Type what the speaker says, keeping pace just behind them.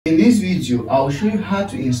video, I'll show you how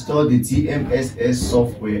to install the DMSS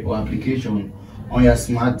software or application on your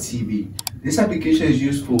smart TV. This application is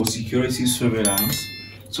used for security surveillance.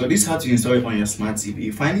 So this is how to install it on your smart TV. If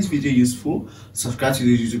you find this video useful, subscribe to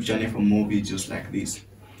the YouTube channel for more videos like this.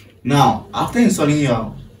 Now, after installing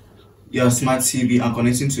your smart TV and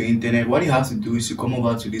connecting to the internet, what you have to do is to come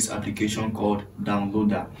over to this application called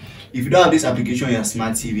Downloader. If you don't have this application on your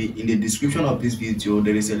smart TV, in the description of this video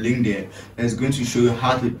there is a link there that is going to show you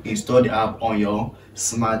how to install the app on your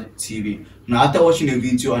smart TV. Now, after watching the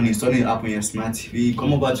video and installing the app on your smart TV,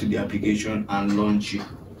 come over to the application and launch it.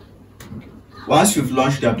 Once you've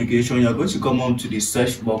launched the application, you are going to come on to the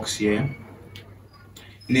search box here.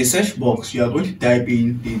 In the search box, you are going to type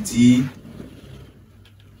in the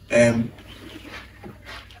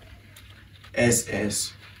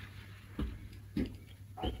DMSS.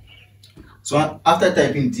 So after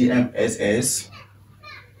typing DMSS,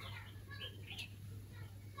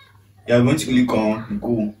 you are going to click on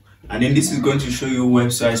Go, and then this is going to show you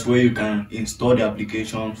websites where you can install the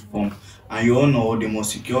application from. And you all know the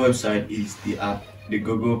most secure website is the app, the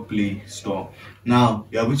Google Play Store. Now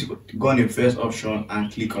you are going to go on the first option and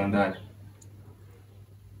click on that.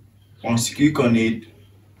 Once you click on it,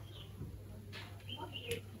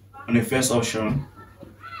 on the first option,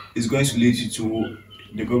 it's going to lead you to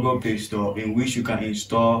the Google Play Store, in which you can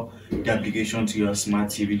install the application to your smart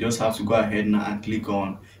TV. You just have to go ahead now and click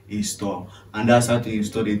on install, and that's how to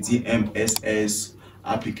install the DMSS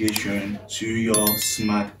application to your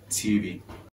smart TV.